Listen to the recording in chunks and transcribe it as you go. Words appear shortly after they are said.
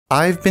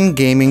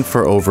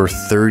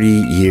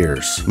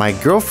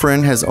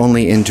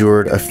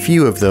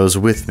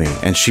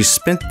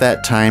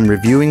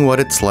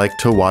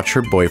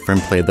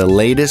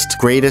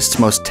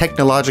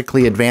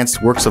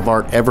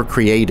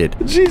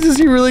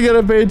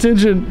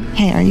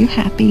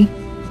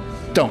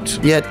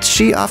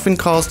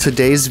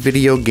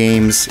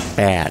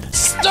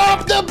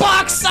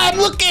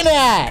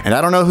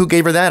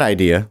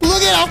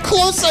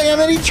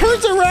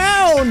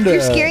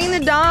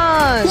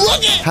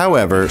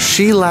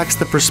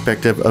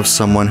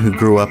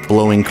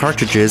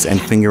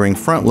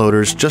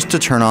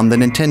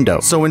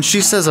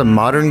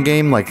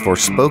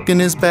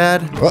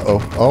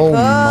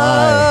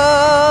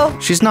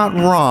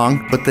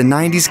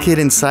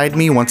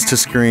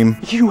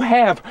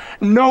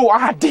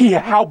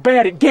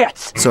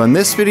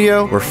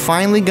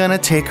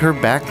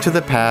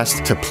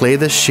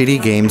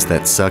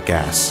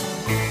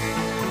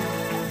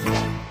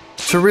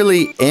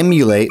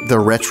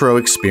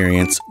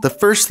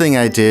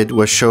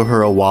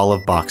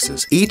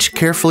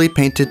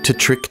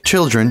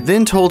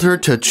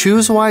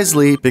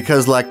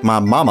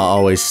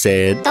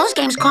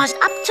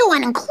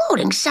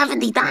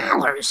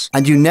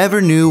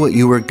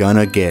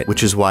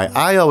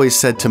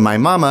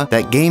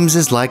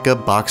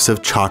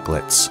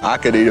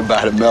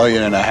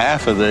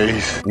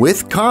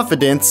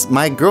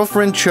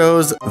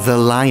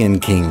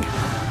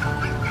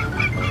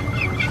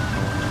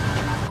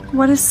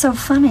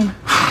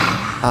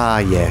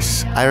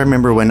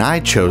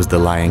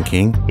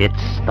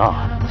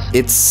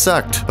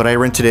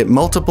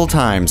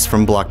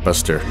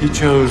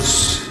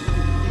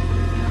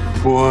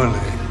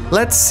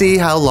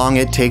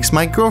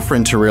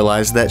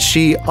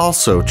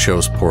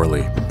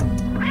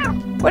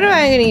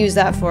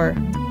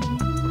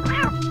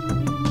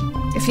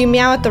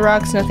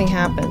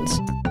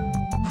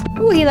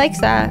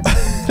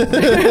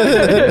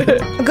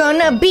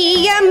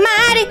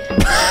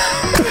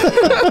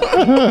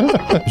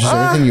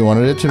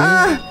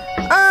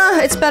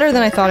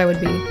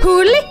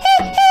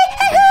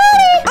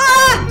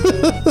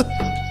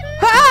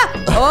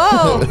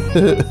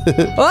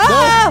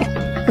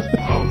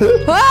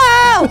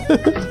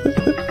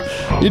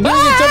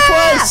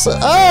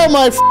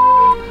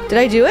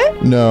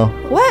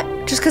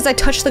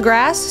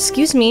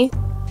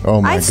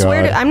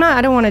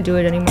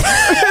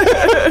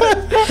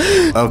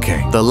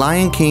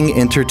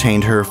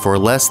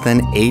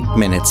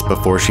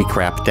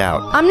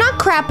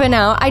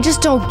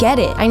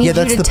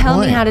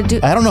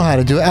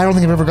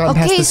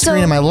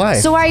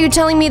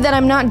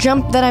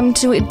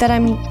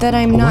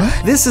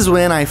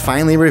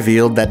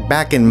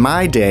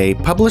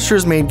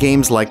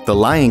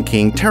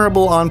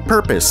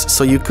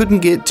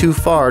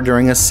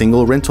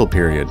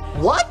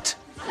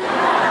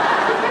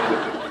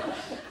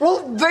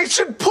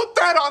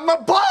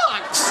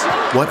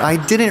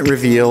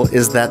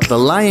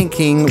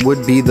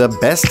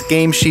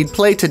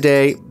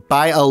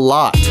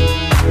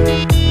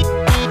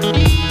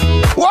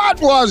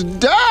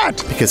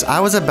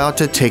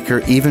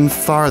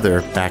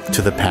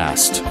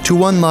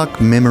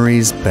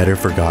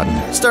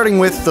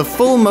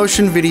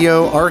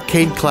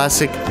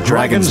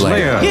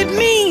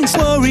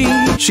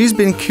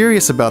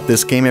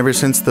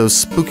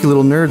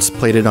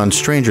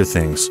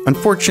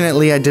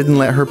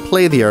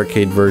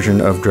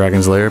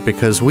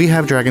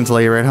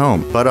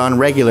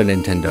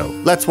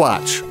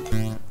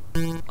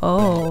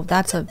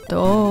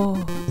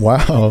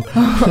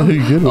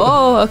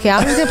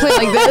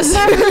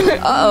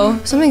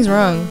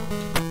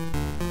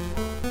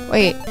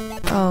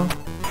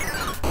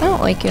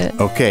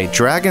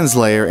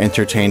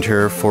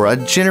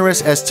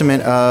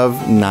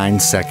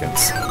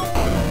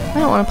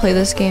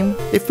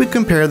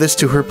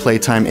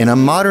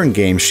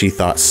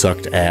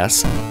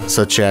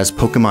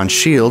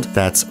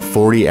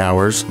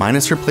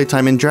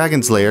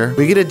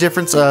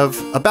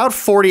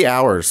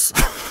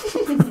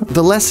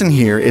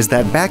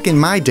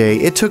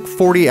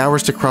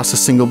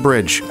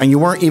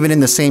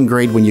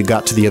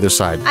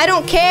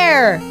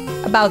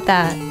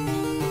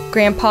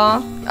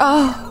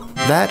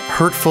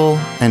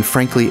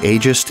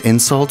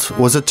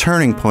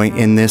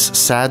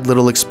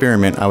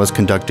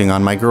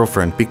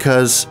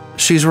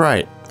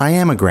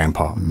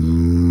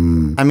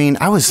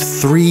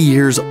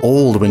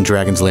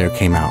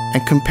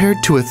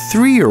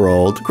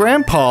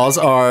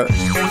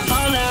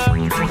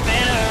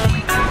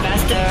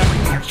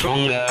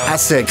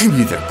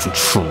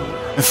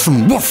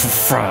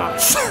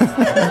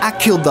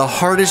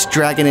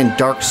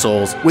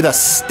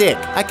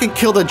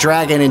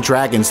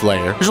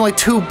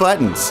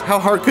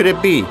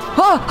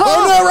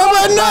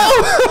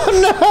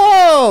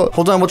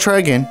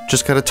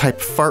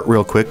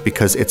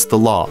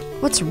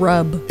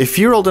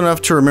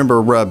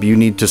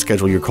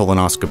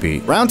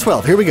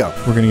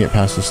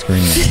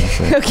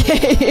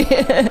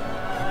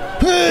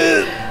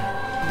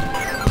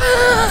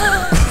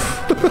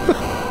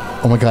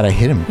Oh my god, I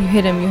hit him. You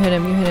hit him, you hit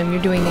him, you hit him.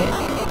 You're doing it.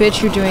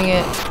 Bitch, you're doing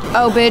it.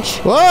 Oh, bitch.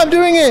 Oh, I'm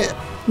doing it.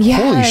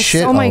 Yes. Holy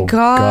shit. Oh my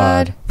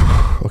god.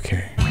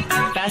 Okay.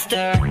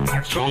 Faster,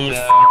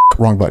 stronger.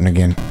 Wrong button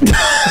again.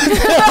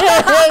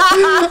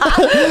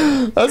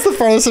 That's the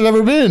farthest I've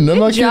ever been. I'm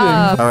not kidding.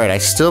 Alright, I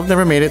still have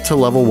never made it to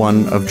level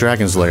 1 of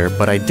Dragon's Lair,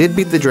 but I did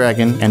beat the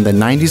dragon, and the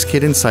 90s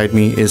kid inside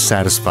me is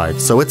satisfied.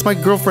 So it's my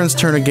girlfriend's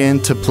turn again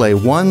to play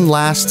one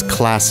last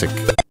classic.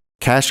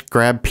 Cash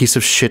grab piece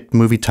of shit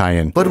movie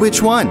tie-in. But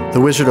which one?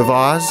 The Wizard of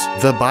Oz?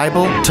 The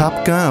Bible?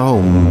 Top Gun?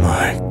 Oh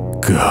my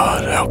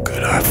god, how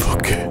could I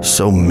forget?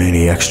 So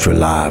many extra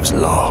lives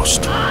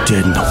lost.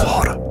 Dead in the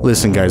water.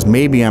 Listen guys,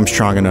 maybe I'm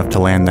strong enough to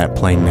land that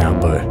plane now,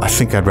 but I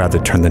think I'd rather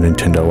turn the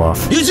Nintendo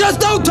off. You just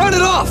don't turn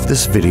it off!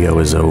 This video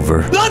is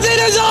over. Nothing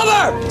is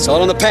over! It's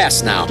all in the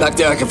past now. Back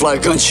there I can fly a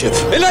gunship.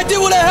 And I did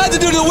what I had to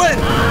do to win!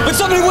 But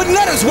somebody wouldn't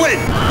let us win!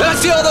 And I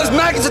see all those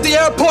maggots at the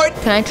airport!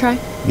 Can I try?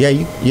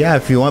 Yeah,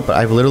 if you want, but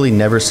I've literally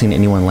never seen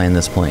anyone land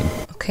this plane.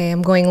 Okay,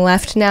 I'm going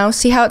left now.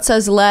 See how it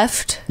says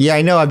left? Yeah,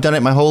 I know. I've done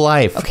it my whole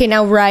life. Okay,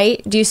 now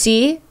right. Do you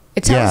see?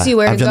 It tells you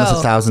where to go. I've done this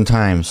 1,000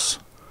 times.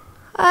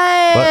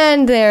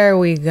 And there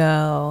we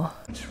go.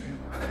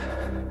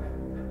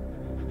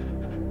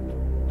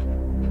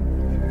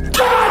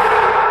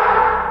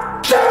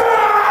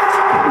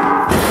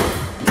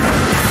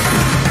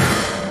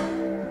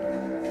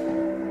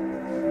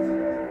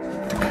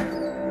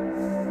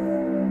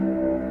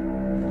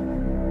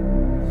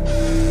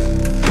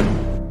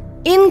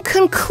 In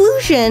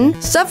conclusion,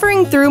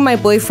 suffering through my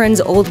boyfriend's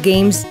old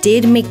games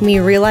did make me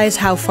realize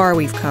how far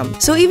we've come.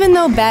 So even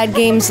though bad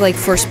games like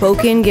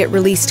Forspoken get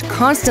released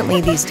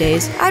constantly these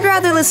days, I'd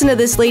rather listen to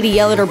this lady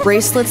yell at her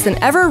bracelets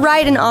than ever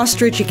ride an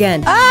ostrich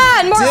again. Ah,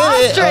 and more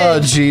ostrich! Oh,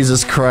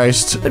 Jesus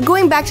Christ. But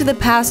going back to the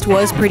past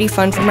was pretty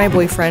fun for my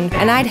boyfriend,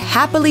 and I'd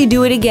happily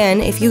do it again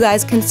if you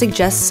guys can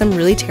suggest some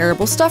really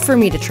terrible stuff for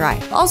me to try.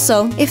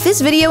 Also, if this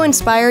video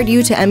inspired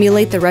you to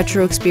emulate the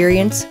retro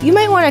experience, you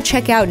might want to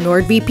check out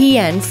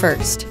NordVPN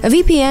first. A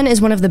VPN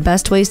is one of the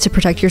best ways to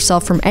protect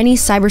yourself from any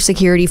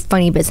cybersecurity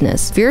funny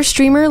business. If you're a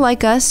streamer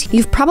like us,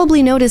 you've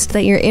probably noticed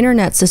that your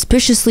internet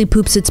suspiciously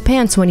poops its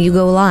pants when you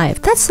go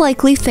live. That's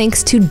likely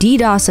thanks to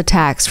DDoS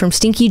attacks from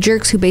stinky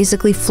jerks who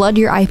basically flood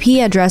your IP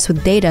address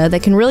with data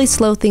that can really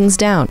slow things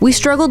down. We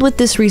struggled with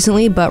this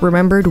recently, but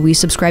remembered we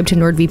subscribed to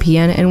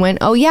NordVPN and went,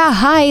 oh yeah,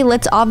 hi,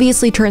 let's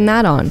obviously turn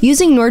that on.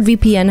 Using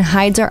NordVPN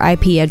hides our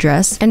IP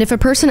address, and if a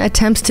person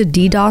attempts to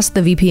DDoS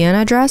the VPN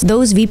address,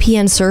 those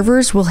VPN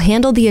servers will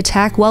handle the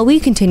attack while we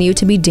continue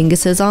to be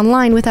dinguses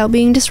online without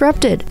being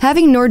disrupted.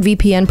 Having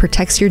NordVPN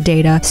protects your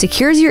data,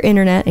 secures your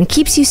internet, and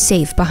keeps you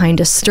safe behind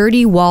a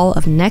sturdy wall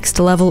of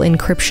next-level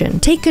encryption.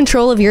 Take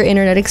control of your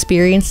internet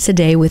experience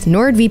today with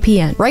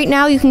NordVPN. Right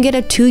now, you can get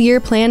a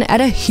 2-year plan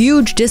at a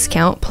huge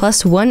discount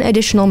plus 1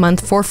 additional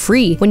month for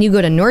free when you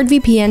go to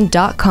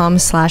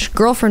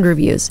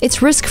nordvpn.com/girlfriendreviews.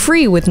 It's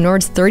risk-free with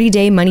Nord's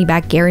 30-day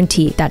money-back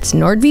guarantee. That's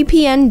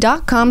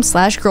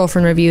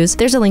nordvpn.com/girlfriendreviews.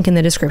 There's a link in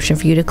the description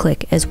for you to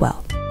click as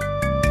well.